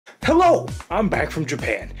Hello! I'm back from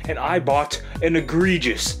Japan, and I bought an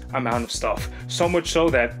egregious amount of stuff. So much so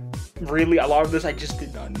that, really, a lot of this I just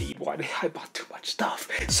did not need. Why did I bought too much stuff?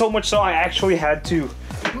 So much so I actually had to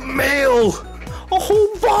mail a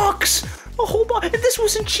whole box! A whole box! And this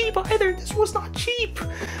wasn't cheap either! This was not cheap!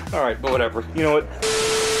 Alright, but whatever. You know what?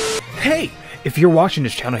 Hey! If you're watching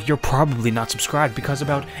this channel, you're probably not subscribed because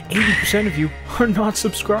about 80% of you are not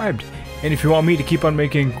subscribed. And if you want me to keep on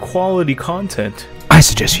making quality content, I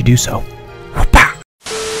suggest you do so.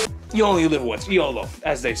 You only live once, YOLO,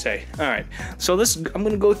 as they say. Alright, so I'm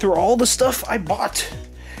gonna go through all the stuff I bought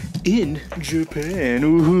in Japan.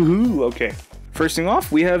 Ooh, okay. First thing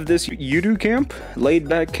off, we have this Yudu camp, laid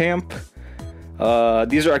back camp.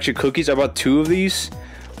 These are actually cookies. I bought 2 of these.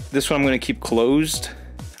 This one I'm gonna keep closed.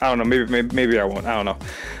 I don't know, maybe I won't, I don't know.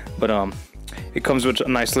 But it comes with a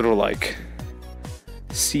nice little like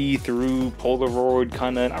see-through Polaroid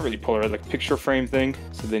kind of, not really Polaroid, like picture frame thing.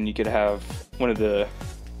 So then you could have one of the,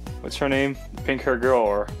 what's her name? Pink hair girl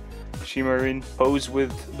or Shimarin pose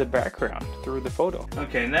with the background through the photo.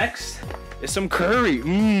 Okay, next is some curry.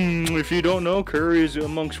 If you don't know, curry is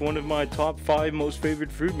amongst one of my top 5 most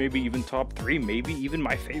favorite food, maybe even top 3, maybe even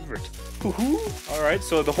my favorite. All right,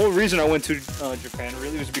 so the whole reason I went to Japan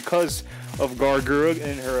really was because of Gargura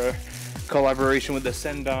and her collaboration with the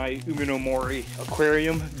Sendai Uminomori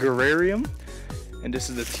Aquarium Gararium. And this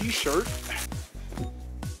is the t-shirt.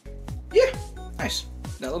 Yeah, nice.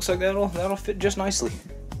 That looks like that'll fit just nicely.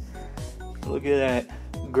 Look at that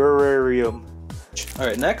Gararium. All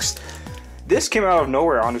right, next. This came out of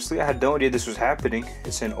nowhere, honestly. I had no idea this was happening.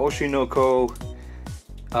 It's an Oshinoko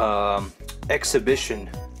exhibition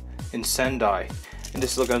in Sendai. And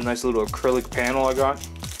this is like a nice little acrylic panel I got.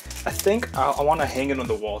 I think I want to hang it on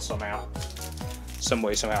the wall somehow.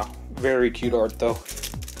 Somehow. Very cute art though.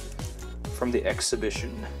 From the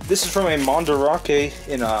exhibition. This is from a Mandarake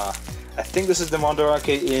in I think this is the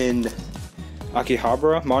Mandarake in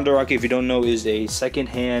Akihabara. Mandarake, if you don't know, is a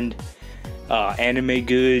secondhand anime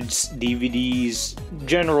goods, DVDs,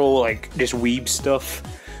 general like just weeb stuff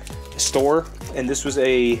store. And this was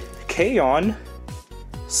a K-On!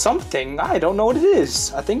 Something, I don't know what it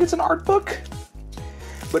is. I think it's an art book.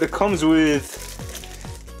 But it comes with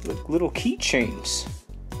like little keychains.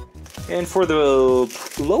 And for the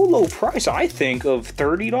low price, I think, of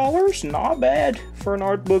 $30, not bad for an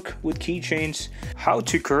art book with keychains. How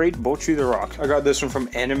to create Bocchi the Rock. I got this one from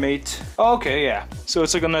Animate. Okay, yeah. So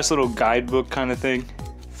it's like a nice little guidebook kind of thing,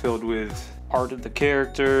 filled with art of the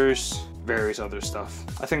characters, various other stuff.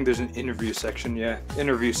 I think there's an interview section, yeah.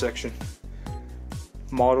 Interview section.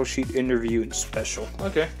 Model sheet, interview, and special.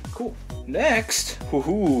 Okay, cool. Next,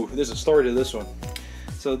 there's a story to this one.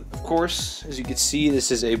 So, of course, as you can see,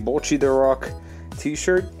 this is a Bocchi the Rock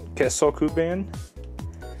t-shirt, Kesoku band.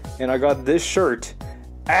 And I got this shirt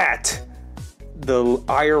at the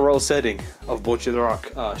IRL setting of Bocchi the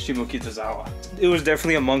Rock, Shimokitazawa. It was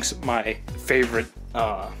definitely amongst my favorite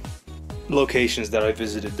locations that I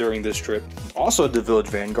visited during this trip. Also at the Village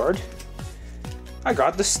Vanguard, I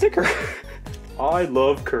got the sticker. I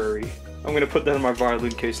love curry. I'm gonna put that in my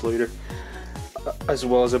violin case later. As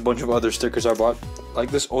well as a bunch of other stickers I bought, like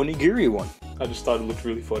this onigiri one. I just thought it looked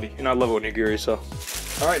really funny, and I love onigiri, so.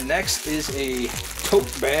 All right, next is a tote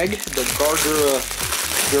bag, the Gargura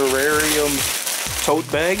Gararium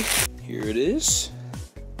tote bag. Here it is.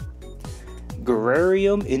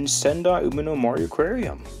 Gararium in Sendai Uminomori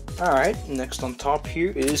Aquarium. All right, next on top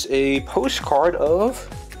here is a postcard of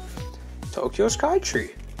Tokyo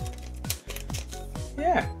Skytree.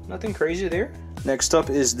 Yeah, nothing crazy there. Next up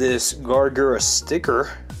is this Gargura sticker.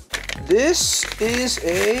 This is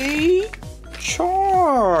a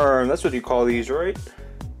charm. That's what you call these, right?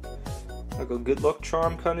 Like a good luck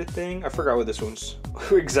charm kind of thing. I forgot what this one's,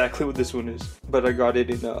 exactly what this one is. But I got it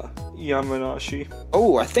in Yamanashi.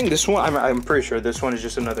 Oh, I think this one, I'm pretty sure this one is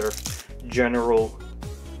just another general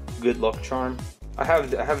good luck charm. I have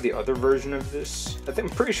the other version of this. I'm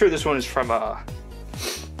pretty sure this one is from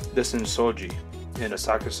this in Soji in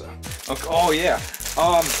Asakusa. Okay, oh yeah.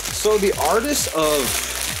 So the artist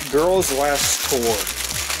of Girls Last Tour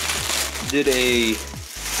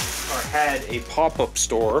had a pop-up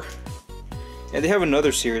store, and they have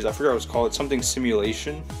another series. I forgot what it's called. It's something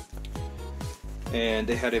simulation, and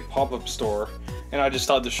they had a pop-up store, and I just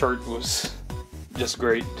thought the shirt was just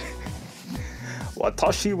great.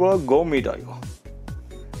 Watashi wa gomi da yo.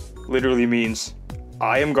 Literally means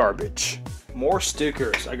I am garbage. More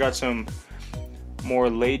stickers. I got some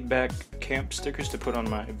more laid-back camp stickers to put on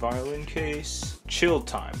my violin case. Chill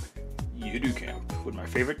time, Yudu camp with my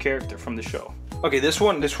favorite character from the show. Okay, this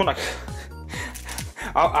one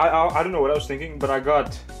I don't know what I was thinking, but I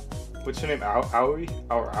got what's her name? Owl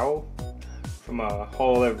from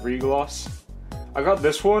Hololive Regloss. I got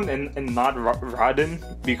this one and not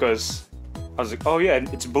Rodden because I was like, oh yeah,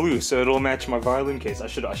 it's blue, so it'll match my violin case. I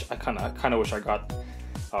kind of wish I got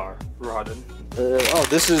Rodden. Oh,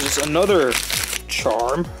 this is another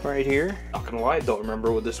charm right here. Not gonna lie, I don't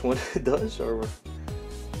remember what this one does or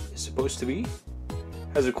is supposed to be.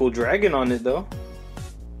 Has a cool dragon on it though.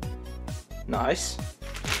 Nice.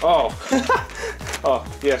 Oh, oh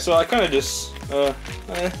yeah. So I kind of just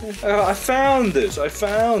I found this.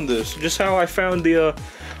 Just how I found the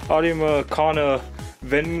Audima Kana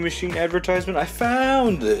vending machine advertisement. I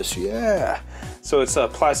found this. Yeah. So it's a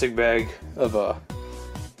plastic bag of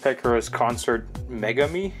Pekara's concert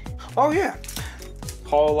Megami. Oh yeah.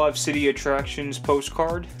 Hololive City Attractions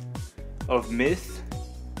postcard of Myth.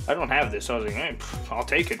 I don't have this, so I was like, hey, I'll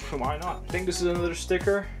take it. Why not? I think this is another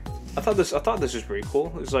sticker. I thought this was pretty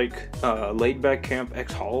cool. It's like laid back camp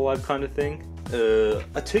X Hololive kind of thing.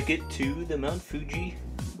 A ticket to the Mount Fuji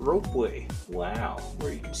ropeway. Wow,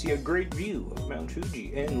 where you can see a great view of Mount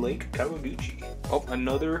Fuji and Lake Kawaguchi. Oh,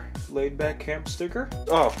 another laid back camp sticker.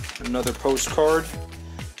 Oh, another postcard.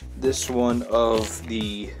 This one of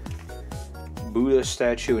the Buddha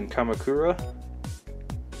statue in Kamakura.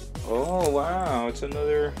 Oh wow, it's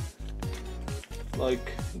another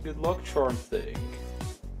like good luck charm thing.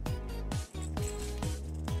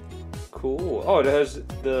 Cool. Oh, it has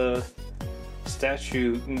the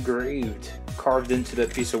statue engraved, carved into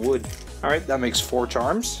that piece of wood. All right, that makes 4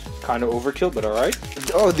 charms. Kind of overkill, but all right.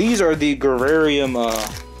 Oh, these are the Gurarium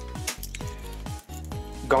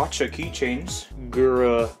gotcha keychains.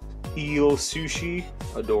 Gura eel sushi.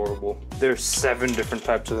 Adorable. There's 7 different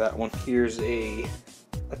types of that one. Here's a,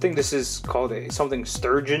 I think this is called a something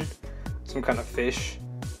sturgeon, some kind of fish.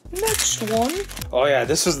 Next one. Oh yeah,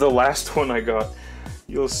 this is the last one I got.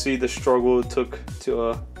 You'll see the struggle it took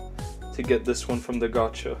to get this one from the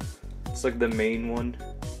gacha. It's like the main one.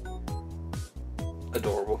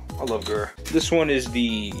 Adorable. I love Gura. This one is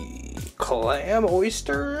the clam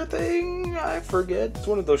oyster thing. I forget. It's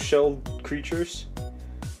one of those shelled creatures.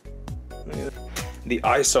 The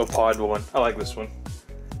isopod one. I like this one.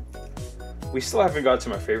 We still haven't got to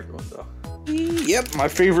my favorite one though. Yep, my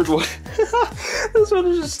favorite one. This one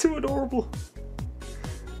is just too adorable.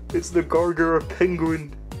 It's the Gargura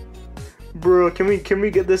penguin. Bro, can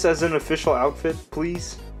we get this as an official outfit,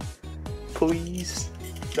 please? Please?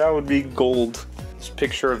 That would be gold. This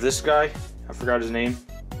picture of this guy. I forgot his name.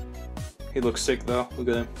 He looks sick though. Look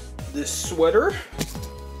at him. This sweater.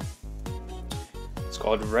 It's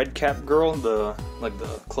called Red Cap Girl, the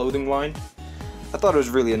clothing line. I thought it was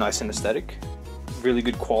really a nice and aesthetic. Really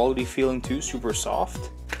good quality feeling too, super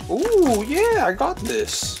soft. Ooh, yeah, I got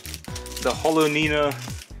this. The Holonina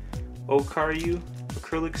Okaru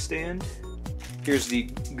acrylic stand. Here's the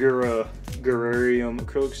Gurarium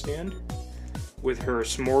acrylic stand with her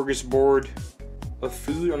smorgasbord of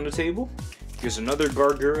food on the table. Here's another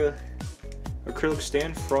Gargura acrylic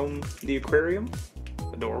stand from the aquarium.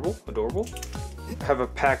 Adorable, adorable. Have a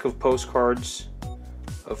pack of postcards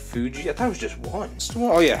of Fuji. I thought it was just one.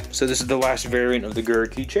 Oh yeah, so this is the last variant of the Gura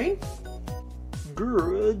keychain.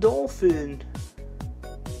 Gura dolphin.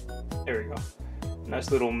 There we go.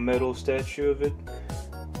 Nice little metal statue of it.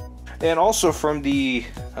 And also from the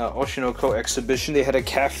Oshinoko exhibition, they had a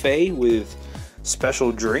cafe with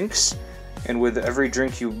special drinks. And with every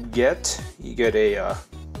drink you get a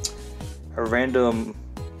random,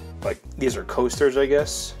 like, these are coasters, I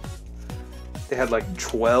guess. They had like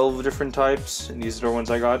 12 different types, and these are the ones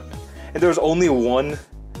I got. And there was only one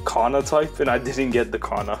Kana type, and I didn't get the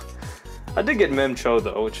Kana. I did get Memcho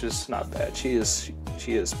though, which is not bad. She is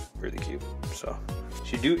really cute. So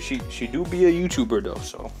she do be a YouTuber though.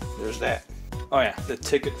 So there's that. Oh yeah, the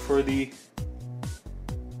ticket for the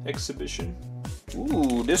exhibition.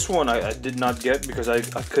 Ooh, this one I did not get because I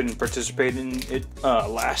couldn't participate in it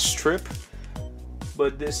last trip.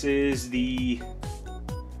 But this is the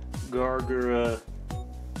Gargura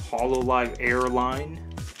Hololive Airline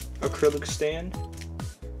acrylic stand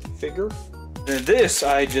figure. And this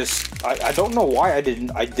I don't know why I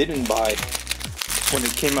didn't buy when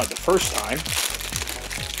it came out the first time.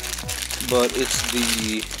 But it's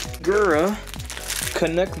the Gura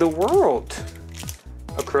Connect the World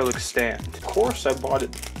acrylic stand. Of course I bought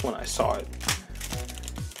it when I saw it.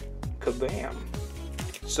 Kabam.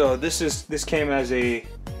 So this came as a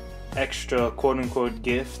extra quote-unquote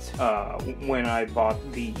gift when I bought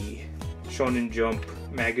the Shonen Jump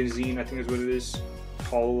magazine, I think is what it is,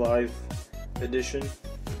 Hololive edition,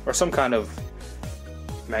 or some kind of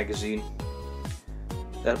magazine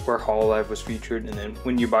that where Hololive was featured. And then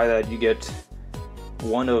when you buy that, you get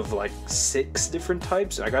one of like 6 different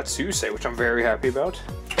types. I got Susei, which I'm very happy about.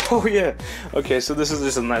 Oh yeah. Okay, so this is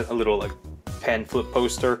just a little like pan flip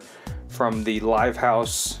poster from the Live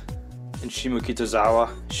House in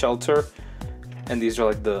Shimokitazawa shelter, and these are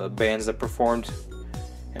like the bands that performed.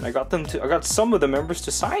 And I got some of the members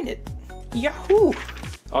to sign it. Yahoo!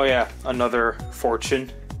 Oh yeah, another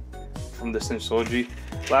fortune from this Sensoji.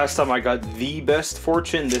 Last time I got the best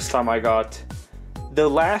fortune, this time I got the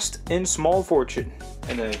last and small fortune.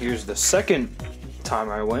 And then here's the second time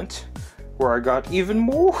I went, where I got even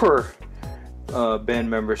more band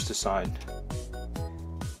members to sign.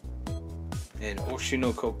 An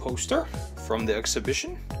Oshinoko poster from the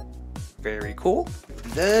exhibition. Very cool.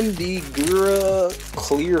 Then the Gura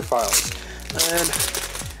clear files. And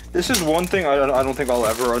this is one thing I don't think I'll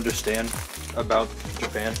ever understand about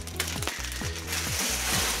Japan.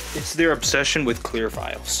 It's their obsession with clear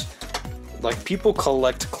files. Like, people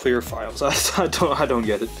collect clear files. I don't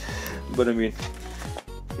get it. But I mean,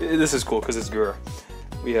 this is cool because it's Gura.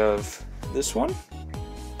 We have this one.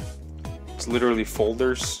 It's literally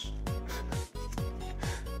folders.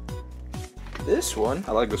 This one,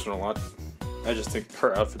 I like this one a lot. I just think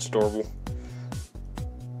her outfit's adorable.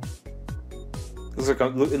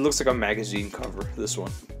 It looks like a magazine cover, this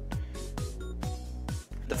one.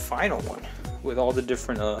 The final one, with all the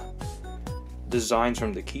different designs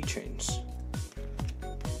from the keychains.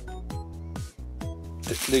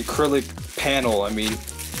 The acrylic panel, I mean,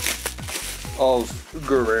 of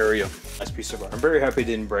Gurarium. Nice piece of art. I'm very happy it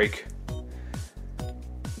didn't break.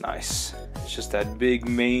 Nice. It's just that big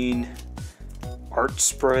main art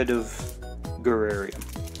spread of Gurarium.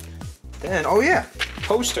 Then, oh yeah,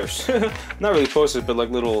 posters. Not really posters, but like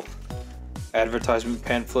little advertisement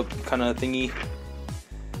pamphlet kind of thingy.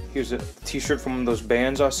 Here's a t-shirt from one of those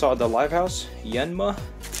bands I saw at the Live House, Yenma.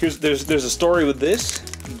 There's a story with this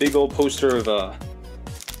big old poster of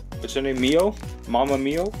what's her name, Mio, Mama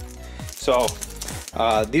Mio. So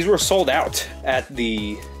these were sold out at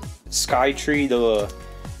the Skytree, the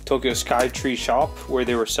Tokyo Skytree shop where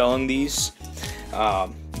they were selling these.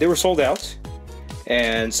 They were sold out,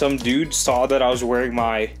 and some dude saw that I was wearing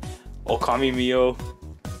my Okami Mio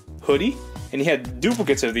hoodie, and he had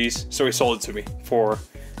duplicates of these, so he sold it to me for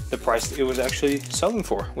the price it was actually selling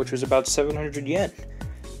for, which was about 700 yen,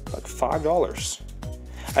 like $5.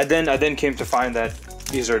 I then came to find that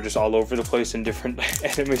these are just all over the place in different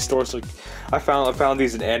anime stores. Like I found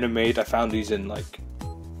these in Animate, I found these in like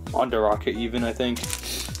Mandarake even, I think.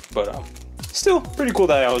 But still pretty cool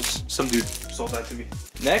that some dude sold that to me.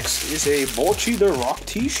 Next is a Bocchi the Rock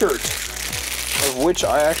t-shirt, of which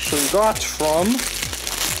I actually got from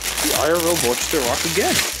the IRL Bocchi the Rock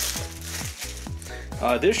again.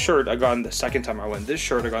 This shirt I got the second time I went. This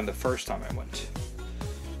shirt I got the first time I went.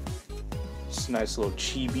 It's a nice little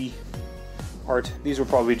chibi art. These will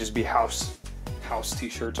probably just be house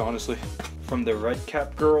t-shirts, honestly. From the Red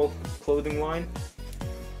Cap Girl clothing line.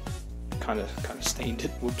 Kind of stained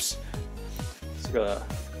it. Whoops. It's got a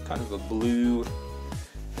kind of a blue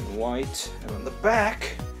and white, and on the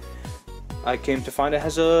back, I came to find it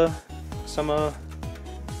has some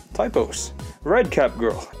typos. Red Cap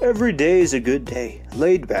Girl. Every day is a good day.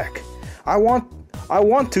 Laid back. I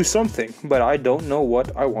want to something, but I don't know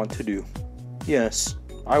what I want to do. Yes,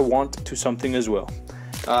 I want to something as well.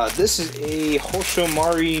 This is a Hosho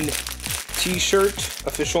Marine t-shirt,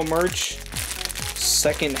 official merch,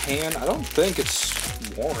 second hand. I don't think it's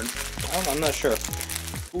worn. I'm not sure.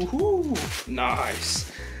 Woohoo!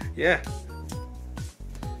 Nice. Yeah.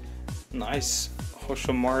 Nice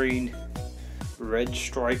Hosho Marine red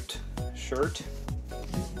striped shirt.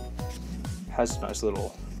 Has a nice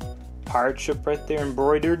little pirate ship right there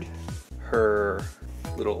embroidered. Her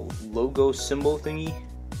little logo symbol thingy,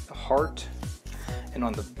 a heart. And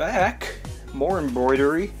on the back, more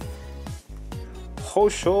embroidery.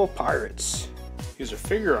 Hosho Pirates. Here's a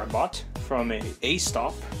figure I bought from a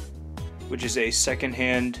Stop, which is a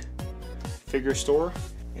secondhand figure store,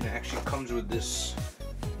 and it actually comes with this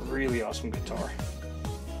really awesome guitar.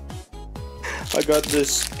 I got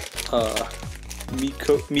this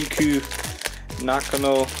Miku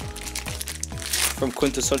Nakano from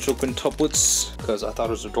Quintessential Quintuplets because I thought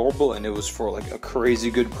it was adorable, and it was for like a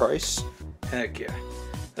crazy good price. Heck yeah.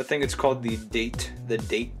 I think it's called the date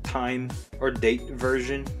time or date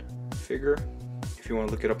version figure, if you want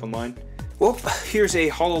to look it up online. Well, here's a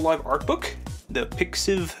Hololive art book, the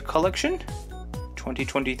Pixiv Collection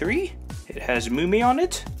 2023. It has Mume on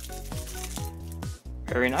it.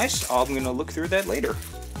 Very nice. I'm gonna look through that later.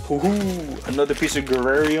 Ooh, another piece of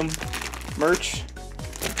Gurarium merch.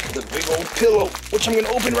 The big old pillow, which I'm gonna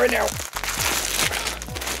open right now.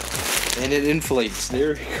 And it inflates.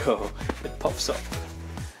 There we go. It puffs up.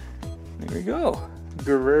 There we go.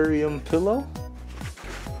 Guerrarium pillow.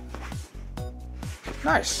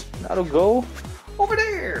 Nice. That'll go over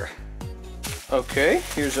there. Okay,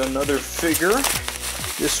 here's another figure.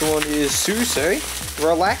 This one is Susei.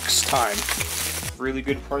 Relax Time. Really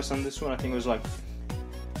good price on this one. I think it was like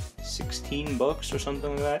 16 bucks or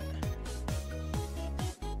something like that.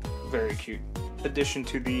 Very cute. Addition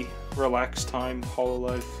to the Relax Time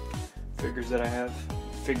Hololive figures that I have.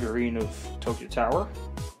 Figurine of Tokyo Tower.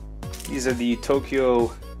 These are the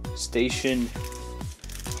Tokyo Station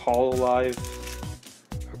Hololive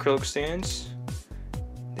acrylic stands.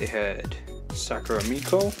 They had Sakura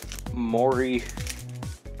Miko, Mori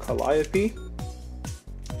Calliope,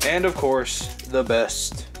 and of course, the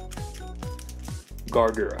best,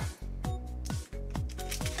 Gargura.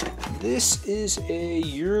 This is a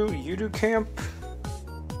Yudu Camp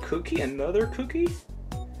cookie, another cookie.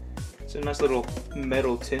 It's a nice little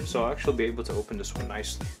metal tin, so I'll actually be able to open this one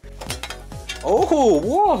nicely. Oh,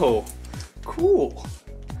 whoa, cool.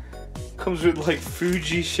 Comes with like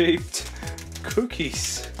Fuji shaped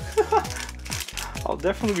cookies. I'll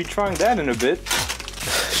definitely be trying that in a bit.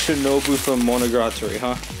 Shinobu from Monogatari,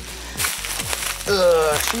 huh?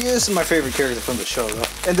 She is my favorite character from the show,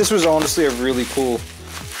 though. And this was honestly a really cool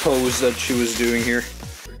pose that she was doing here.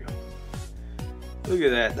 There we go. Look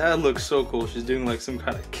at that. That looks so cool. She's doing like some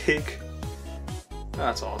kind of kick.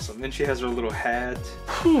 That's awesome. And she has her little hat.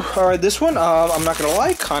 Alright, this one, I'm not gonna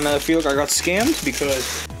lie, kinda feel like I got scammed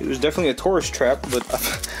because it was definitely a tourist trap, but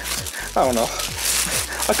I don't know.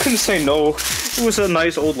 I couldn't say no. It was a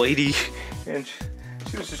nice old lady, and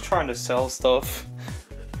she was just trying to sell stuff.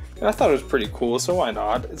 And I thought it was pretty cool, so why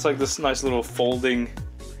not? It's like this nice little folding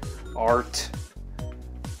art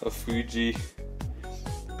of Fuji.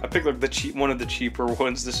 I picked like one of the cheaper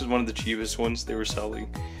ones. This is one of the cheapest ones they were selling.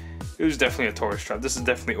 It was definitely a tourist trap. This is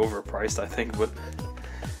definitely overpriced, I think, but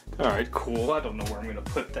alright, cool. I don't know where I'm gonna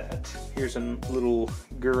put that. Here's a little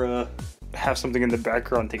Gura. Have something in the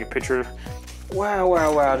background, take a picture. Wow,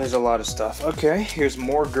 wow, wow, there's a lot of stuff. Okay, here's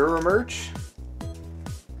more Gura merch.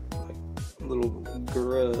 Like a little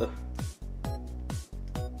Gura,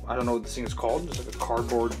 I don't know what this thing is called. It's like a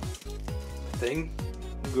cardboard thing.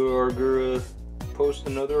 Gura post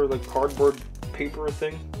another like cardboard paper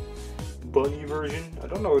thing. Bunny version. I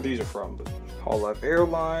don't know where these are from, but Hololive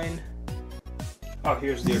Airline. Oh,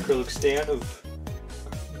 here's the acrylic stand of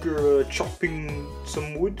Gura chopping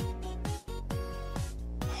some wood.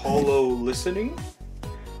 Holo Listening.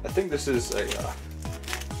 I think this is a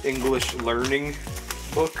English learning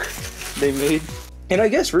book they made. And I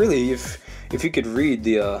guess really, if you could read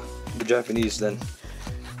the Japanese, then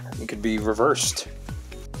it could be reversed.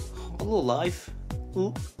 Hololive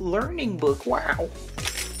learning book. Wow.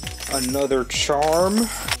 Another charm.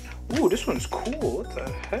 Ooh, this one's cool. What the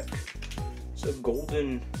heck? It's a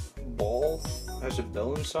golden ball. Has a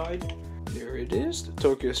bell inside. There it is, the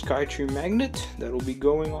Tokyo Skytree magnet. That'll be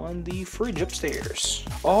going on the fridge upstairs.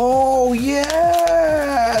 Oh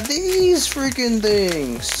yeah, these freaking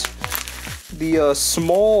things. The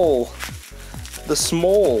small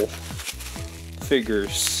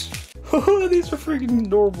figures. These are freaking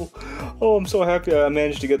adorable. Oh, I'm so happy I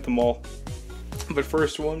managed to get them all. But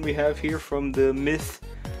first one we have here from the Myth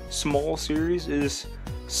Small series is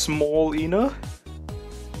Small Ina.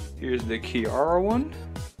 Here's the Kiara one.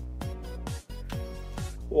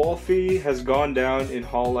 Wolfie has gone down in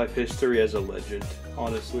Hololive history as a legend,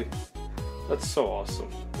 honestly. That's so awesome.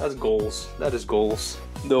 That's goals. That is goals.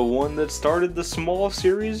 The one that started the Small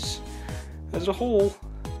series as a whole.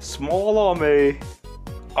 Small Ame.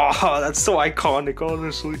 Ah, that's so iconic,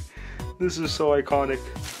 honestly. This is so iconic.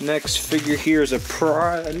 Next figure here is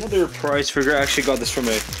another prize figure. I actually got this from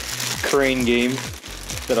a Crane game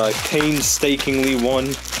that I painstakingly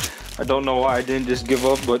won. I don't know why I didn't just give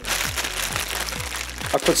up, but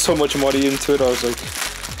I put so much money into it. I was like,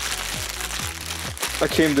 I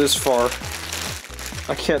came this far.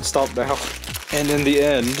 I can't stop now. And in the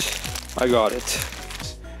end, I got it.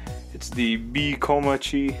 It's the B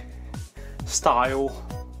Komachi style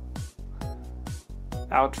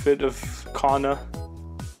outfit of Kana.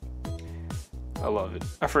 I love it.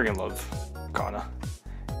 I freaking love Kana.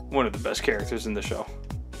 One of the best characters in the show.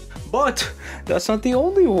 But that's not the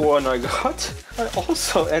only one I got. I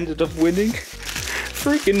also ended up winning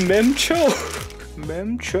freaking Memcho.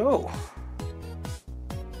 Memcho.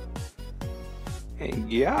 And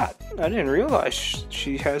Gyat. I didn't realize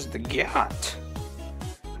she has the Gyat.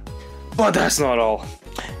 But that's not all.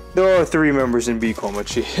 There are 3 members in B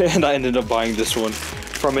Komachi, and I ended up buying this one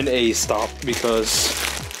from an A stop because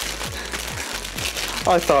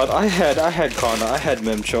I thought I had Kana, I had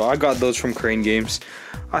Memcho. I got those from Crane Games.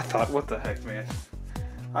 I thought, what the heck, man?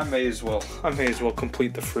 I may as well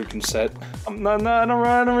complete the freaking set.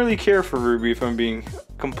 I don't really care for Ruby if I'm being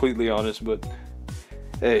completely honest, but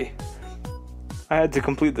hey, I had to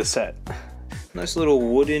complete the set. Nice little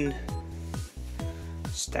wooden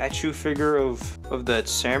statue figure of that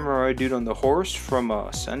samurai dude on the horse from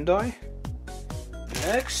Sendai.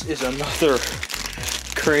 Next is another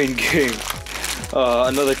Crane game.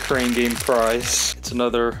 Another Crane game prize. It's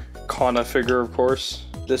another Kana figure, of course.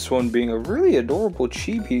 This one being a really adorable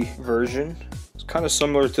chibi version. It's kind of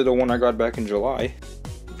similar to the one I got back in July.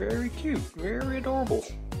 Very cute, very adorable.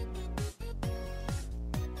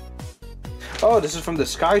 Oh, this is from the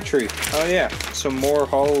Skytree. Oh yeah, some more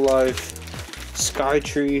Hololive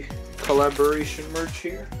Skytree collaboration merch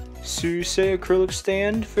here. Suisei acrylic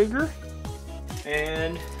stand figure.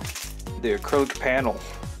 And the acrylic panel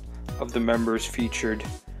of the members featured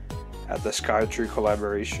at the Skytree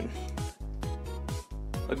collaboration.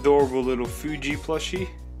 Adorable little Fuji plushie.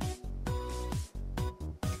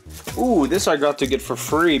 Ooh, this I got to get for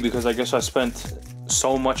free because I guess I spent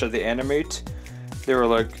so much at the Animate. They were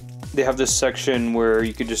like, they have this section where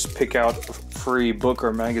you could just pick out a free book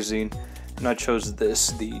or magazine, and I chose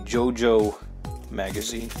this, the JoJo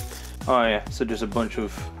magazine. Oh yeah, so there's a bunch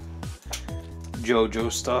of JoJo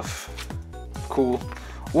stuff. Cool.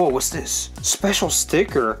 Whoa, what's this? Special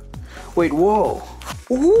sticker. Wait, whoa.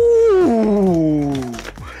 Ooh,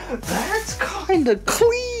 that's kind of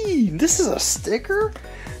clean. This is a sticker?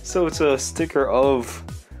 So it's a sticker of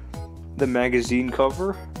the magazine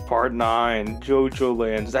cover. Part 9, JoJo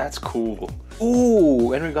Lands. That's cool.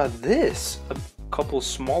 Ooh, and we got this. A couple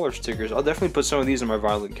smaller stickers. I'll definitely put some of these in my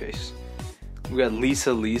violin case. We got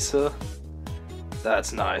Lisa.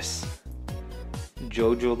 That's nice.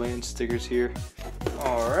 JoJo Land stickers here.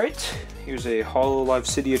 Alright, here's a Hololive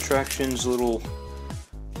City Attractions little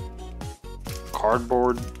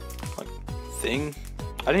cardboard like thing.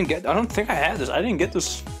 I don't think I had this. I didn't get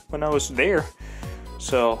this when I was there.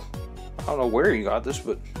 So I don't know where you got this,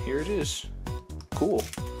 but here it is. Cool.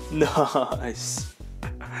 Nice.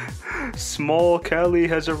 Small Callie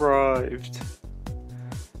has arrived.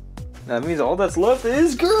 That means all that's left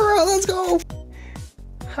is Gura. Let's go.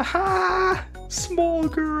 Haha. Small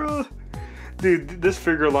Gura. Dude, this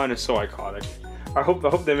figure line is so iconic. I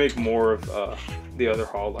hope they make more of the other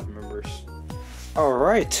Hololive members.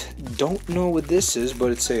 Alright, don't know what this is,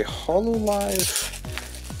 but it's a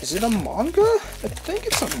Hololive. Is it a manga? I think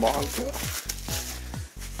it's a manga.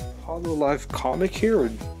 Hololive comic here,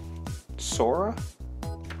 or Sora?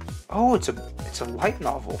 Oh, it's a light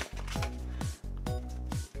novel.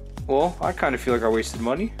 Well, I kind of feel like I wasted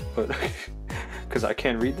money, but because I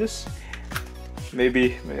can't read this.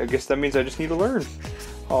 Maybe I guess that means I just need to learn.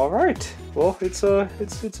 All right. Well, it's a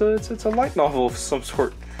light novel of some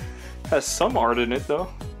sort. Has some art in it though.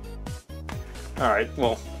 All right.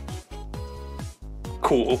 Well,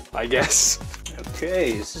 cool, I guess.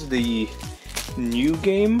 Okay, this is the new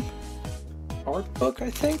game art book, I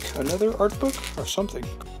think. Another art book or something.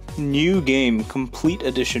 New game complete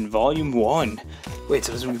edition volume 1. Wait,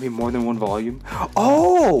 so there's gonna be more than one volume?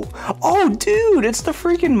 Oh, dude, it's the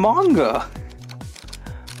freaking manga.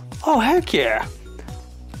 Oh, heck yeah.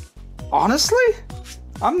 Honestly,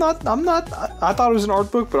 I thought it was an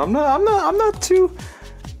art book, but I'm not too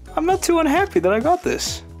unhappy that I got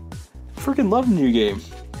this. Freaking love the new game.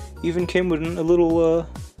 Even came with a little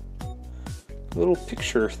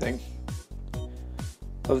picture thing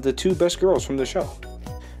of the 2 best girls from the show.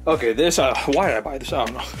 Okay, this why did I buy this? I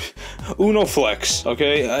don't know. Uno Flex,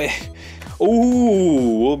 okay?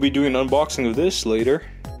 We'll be doing an unboxing of this later.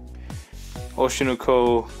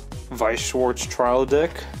 Oshinoko Weiss Schwarz trial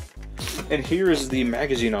deck. And here is the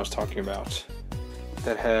magazine I was talking about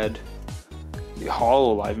that had the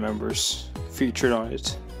Hololive members featured on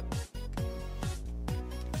it.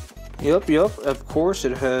 Yep, of course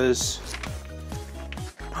it has...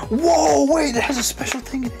 Whoa, wait, it has a special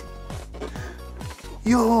thing in it.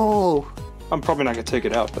 Yo! I'm probably not gonna take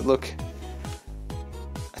it out, but look.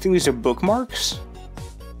 I think these are bookmarks.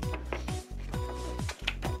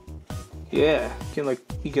 Yeah, you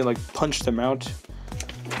can like punch them out.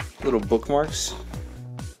 Little bookmarks.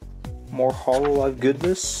 More Hololive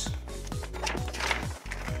goodness.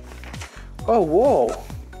 Oh, whoa.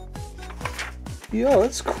 Yo,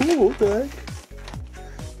 that's cool, what the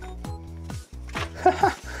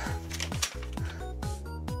heck?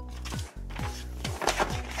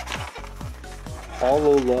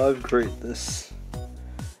 Hololive greatness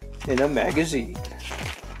in a magazine.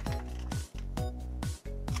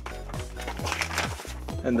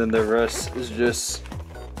 And then the rest is just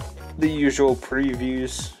the usual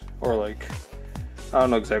previews, or like, I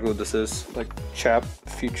don't know exactly what this is, like a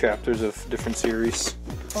few chapters of different series.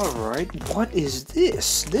 Alright, what is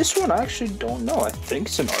this? This one I actually don't know. I think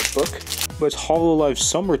it's an art book. But it's Hololive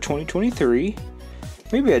Summer 2023.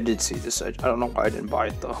 Maybe I did see this. I don't know why I didn't buy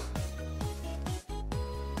it though.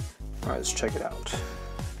 Alright, let's check it out.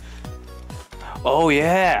 Oh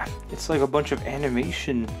yeah! It's like a bunch of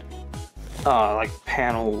animation like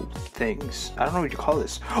panel things. I don't know what you call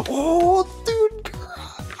this. Oh dude!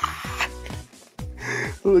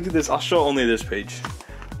 Look at this. I'll show only this page.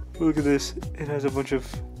 Look at this. It has a bunch of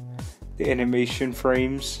animation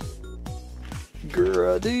frames.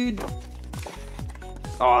 Girl, dude.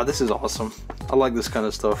 Oh, this is awesome. I like this kind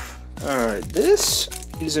of stuff. Alright, this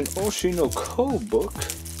is an Oshinoko book.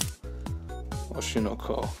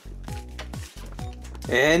 Oshinoko.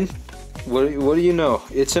 And what do you know?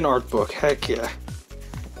 It's an art book. Heck yeah.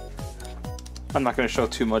 I'm not going to show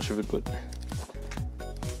too much of it, but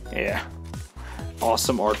yeah.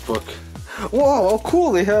 Awesome art book. Whoa,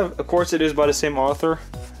 cool. They have, of course, it is by the same author.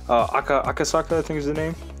 Akasaka, I think is the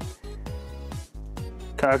name.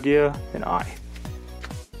 Kaguya and I.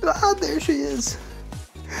 Ah, there she is.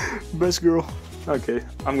 Best girl. Okay,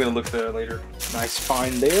 I'm gonna look for that later. Nice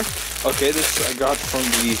find there. Okay, this I got from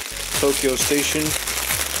the Tokyo Station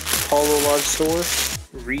Hololive store.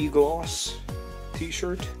 Regloss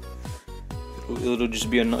t-shirt. It'll just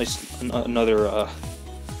be a nice, another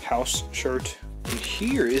house shirt. And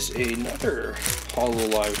here is another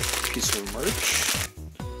Hololive piece of merch.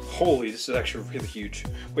 Holy, this is actually really huge.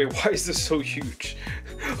 Wait, why is this so huge?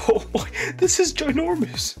 Oh my, this is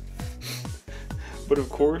ginormous. But of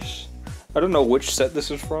course, I don't know which set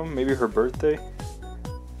this is from. Maybe her birthday.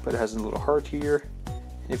 But it has a little heart here.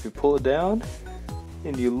 If you pull it down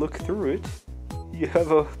and you look through it, you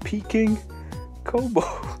have a peeking Kobo.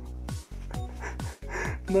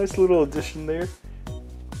 Nice little addition there.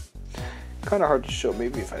 Kind of hard to show.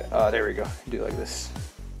 Maybe if I, there we go. Do it like this.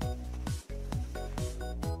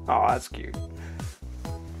 Oh, that's cute.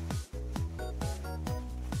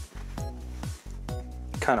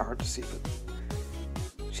 Kind of hard to see, but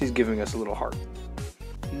she's giving us a little heart.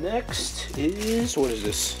 Next is, what is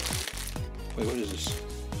this? Wait, what is this?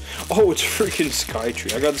 Oh, it's freaking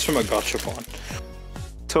Skytree. I got this from a gachapon.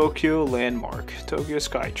 Tokyo Landmark, Tokyo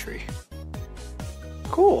Skytree.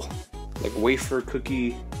 Cool. Like wafer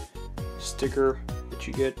cookie sticker that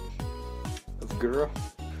you get of Gura.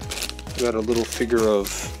 Got a little figure of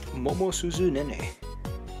Momosuzu Nene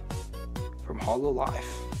from Hololive.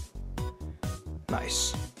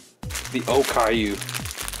 Nice. The Okayu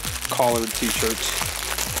collared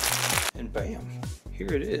t-shirt. And bam,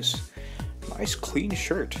 here it is. Nice clean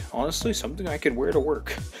shirt. Honestly, something I could wear to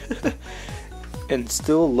work. And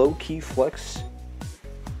still low-key flex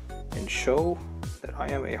and show that I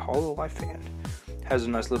am a Hololive fan. Has a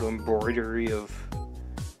nice little embroidery of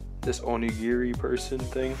this onigiri person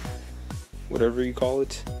thing. Whatever you call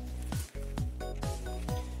it.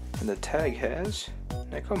 And the tag has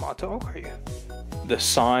Nekomata Okayu. The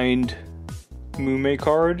signed Mume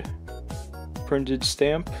card, printed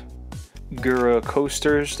stamp, Gura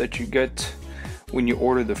coasters that you get when you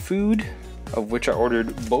order the food, of which I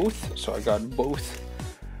ordered both, so I got both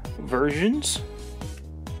versions.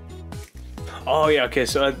 Oh yeah, okay,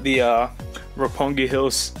 so at the Roppongi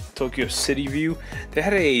Hills Tokyo City View, they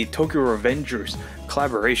had a Tokyo Revengers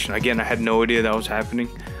collaboration. Again, I had no idea that was happening.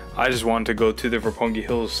 I just wanted to go to the Roppongi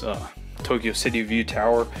Hills Tokyo City View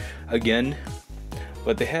Tower again,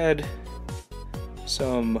 but they had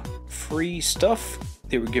some free stuff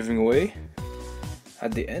they were giving away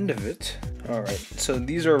at the end of it. Alright, so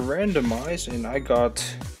these are randomized, and I got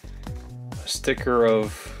a sticker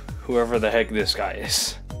of whoever the heck this guy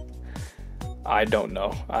is. I don't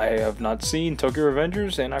know. I have not seen Tokyo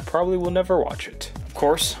Revengers, and I probably will never watch it. Of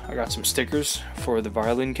course, I got some stickers for the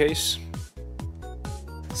violin case.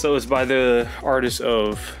 So it's by the artist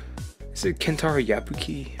of, is it Kentaro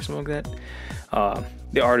Yabuki or something like that?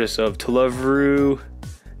 The artist of To Love Ru,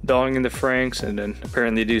 Dawning in the Franxx, and then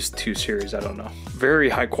apparently these two series, I don't know. Very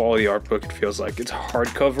high quality art book, it feels like. It's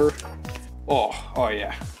hardcover. Oh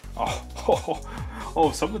yeah.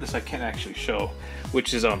 Oh, some of this I can't actually show,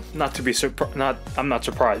 which is not to be I'm not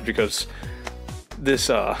surprised, because this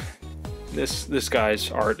this guy's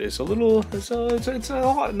art is a little, it's a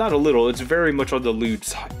lot, not a little, it's very much on the lewd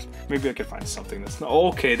side. Maybe I can find something that's not,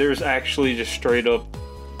 okay, there's actually just straight up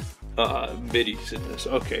biddies in this.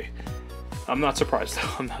 Okay, I'm not surprised though.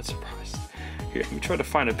 I'm not surprised. Here, let me try to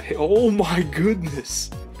find a page. Oh my goodness.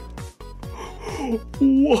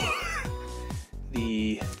 What?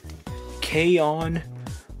 The K-On!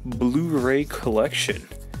 Blu-ray collection.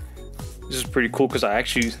 This is pretty cool, because I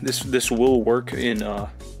actually, this will work in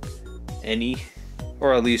any,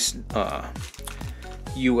 or at least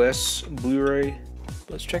US Blu-ray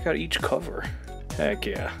Let's check out each cover. Heck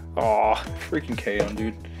yeah. Aw, freaking K-On,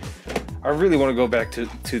 dude. I really want to go back to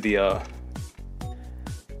the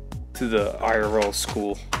IRL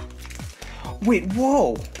school. Wait,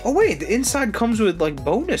 whoa! Oh wait, the inside comes with like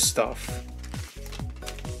bonus stuff.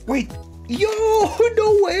 Wait, yo,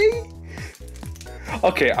 no way!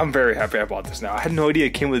 Okay, I'm very happy I bought this now. I had no idea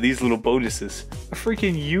it came with these little bonuses. A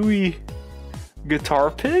freaking Yui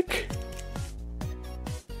guitar pick?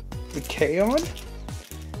 The K-On?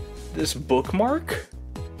 This bookmark?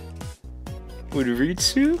 With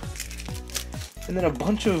Ritsu? And then a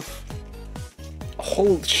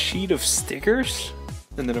whole sheet of stickers?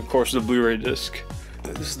 And then of course the Blu-ray disc.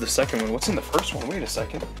 This is the second one. What's in the first one? Wait a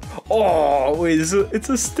second. Oh, wait, it's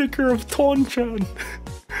a sticker of Ton-chan.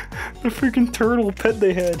 The freaking turtle pet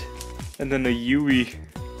they had. And then a Yui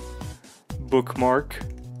bookmark.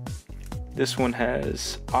 This one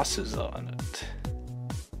has Asuza on it.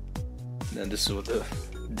 And then this is what the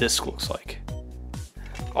disc looks like.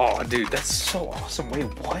 Oh, dude, that's so awesome. Wait,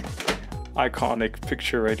 what? Iconic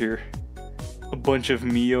picture right here. A bunch of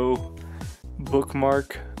Mio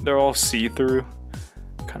bookmark. They're all see-through.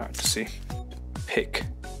 Kind of hard to see. Pick.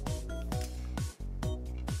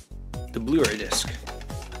 The Blu-ray disc.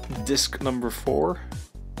 Disc number 4.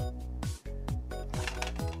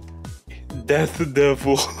 Death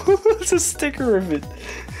Devil. It's a sticker of it.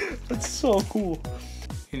 That's so cool.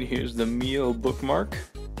 And here's the Mio bookmark.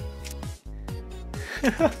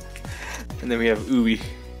 And then we have Ui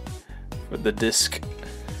for the disc.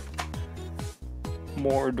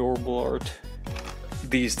 More adorable art.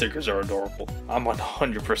 These stickers are adorable. I'm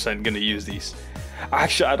 100% gonna use these.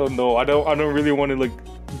 Actually, I don't know. I don't really want to like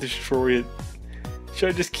destroy it. Should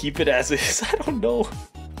I just keep it as is? I don't know.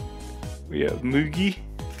 We have Mugi.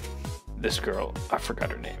 This girl, I forgot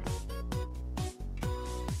her name.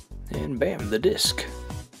 And bam, the disc.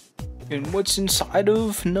 And what's inside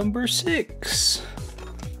of number 6?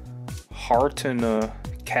 Heart and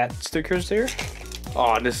cat stickers there.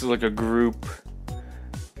 Oh, this is like a group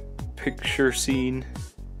picture scene.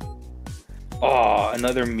 Oh,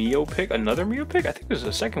 another Mio pick. Another Mio pick? I think this is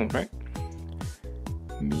the second one,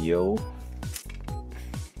 right? Mio.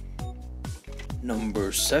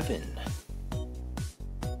 Number 7.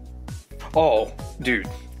 Oh, dude.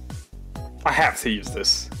 I have to use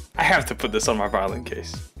this. I have to put this on my violin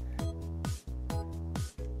case.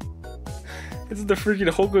 It's the freaking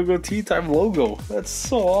Hokugo Tea Time logo. That's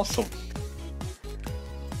so awesome.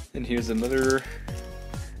 And here's another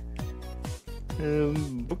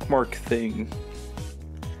bookmark thing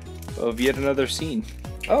of yet another scene.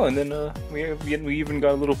 Oh, and then we even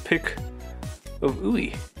got a little pic of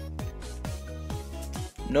Ui.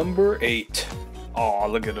 Number 8. Oh,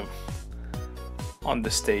 look at him on the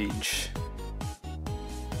stage.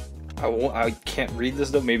 I can't read this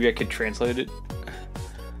though. Maybe I could translate it.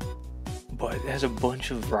 But it has a bunch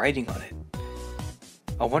of writing on it.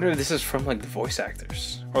 I wonder if this is from like the voice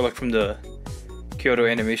actors or like from the Kyoto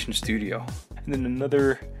Animation Studio. And then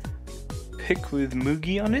another pic with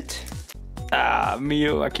Mugi on it. Ah,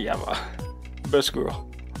 Mio Akiyama. Best girl.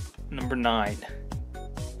 Number 9.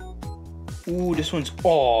 Ooh, this one's...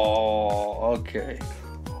 Oh, okay.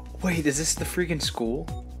 Wait, is this the freaking school?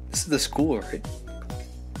 This is the school, right?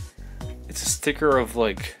 It's a sticker of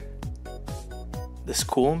like... the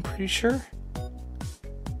school, I'm pretty sure.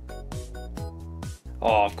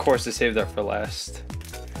 Oh, of course they saved that for last.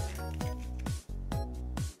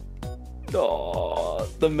 Oh,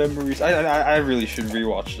 the memories. I really should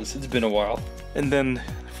rewatch this. It's been a while. And then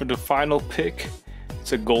for the final pick,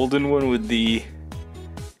 it's a golden one with the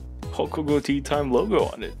Hokugo Tea Time logo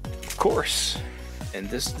on it. Of course. And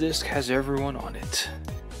this disc has everyone on it.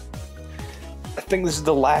 I think this is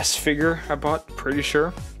the last figure I bought, pretty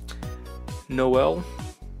sure. Noelle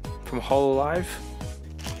from Hololive.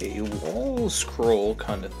 A wall scroll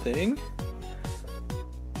kind of thing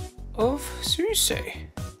of Suisei.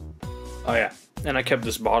 Oh yeah, and I kept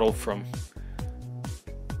this bottle from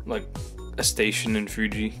like a station in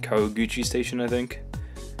Fuji, Kawaguchi Station, I think.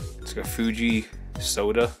 It's like a Fuji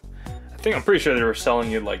soda. I'm pretty sure they were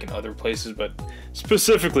selling it like in other places, but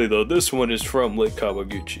specifically though, this one is from Lake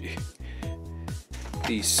Kawaguchi.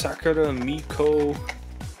 The Sakura Miko,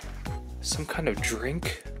 some kind of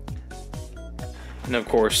drink. And of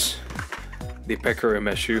course, the Pekura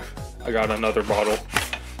Meshu. I got another bottle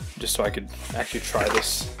just so I could actually try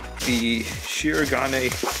this. The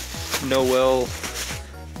Shirogane Noelle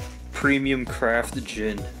Premium Craft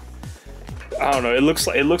Gin. I don't know. It looks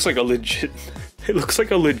like a legit. It looks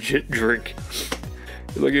like a legit drink.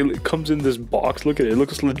 Like it comes in this box. Look at it. It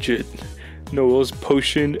looks legit. Noelle's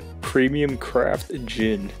Potion Premium Craft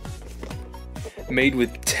Gin. Made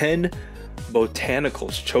with 10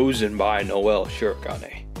 Botanicals chosen by Noel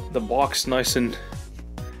Shirokane. The box nice and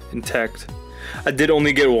intact. I did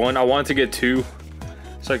only get one. I wanted to get two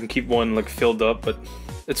so I can keep one like filled up, but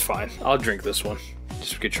it's fine. I'll drink this one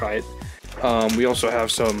just so we could try it. We also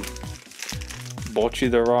have some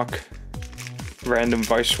Bocce the Rock random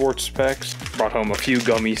Weiss Schwartz packs. Brought home a few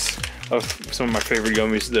gummies of some of my favorite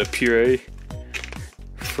gummies, the puree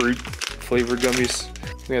fruit flavored gummies.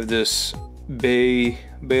 We have this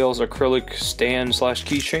Bales acrylic stand /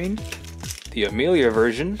 keychain, the Amelia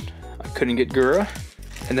version. I couldn't get Gura,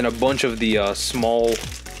 and then a bunch of the small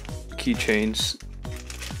keychains.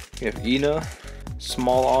 We have Ina,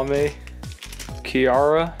 small Ame,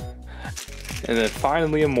 Kiara, and then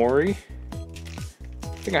finally Amori.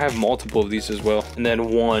 I think I have multiple of these as well, and then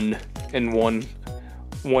one and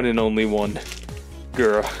only one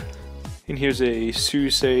Gura. And here's a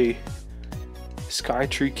Susei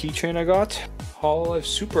Skytree keychain I got. Hololive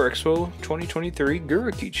Super Expo 2023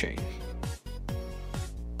 Gura keychain.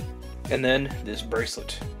 And then this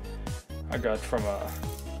bracelet I got from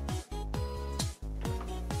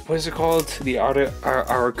what is it called? The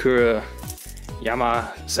Arakura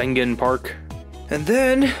Yama Sengen Park. And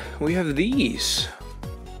then we have these.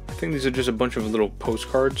 I think these are just a bunch of little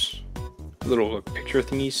postcards, little picture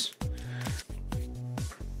thingies.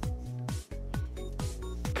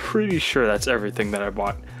 Pretty sure that's everything that I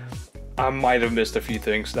bought. I might have missed a few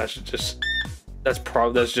things. That's just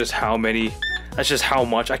how many. That's just how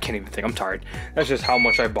much. I can't even think. I'm tired. That's just how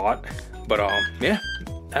much I bought. But yeah,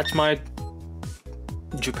 that's my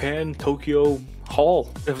Japan Tokyo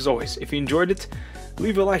haul. As always, if you enjoyed it,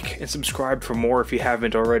 leave a like and subscribe for more if you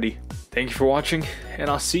haven't already. Thank you for watching, and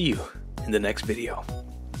I'll see you in the next video.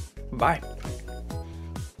 Bye.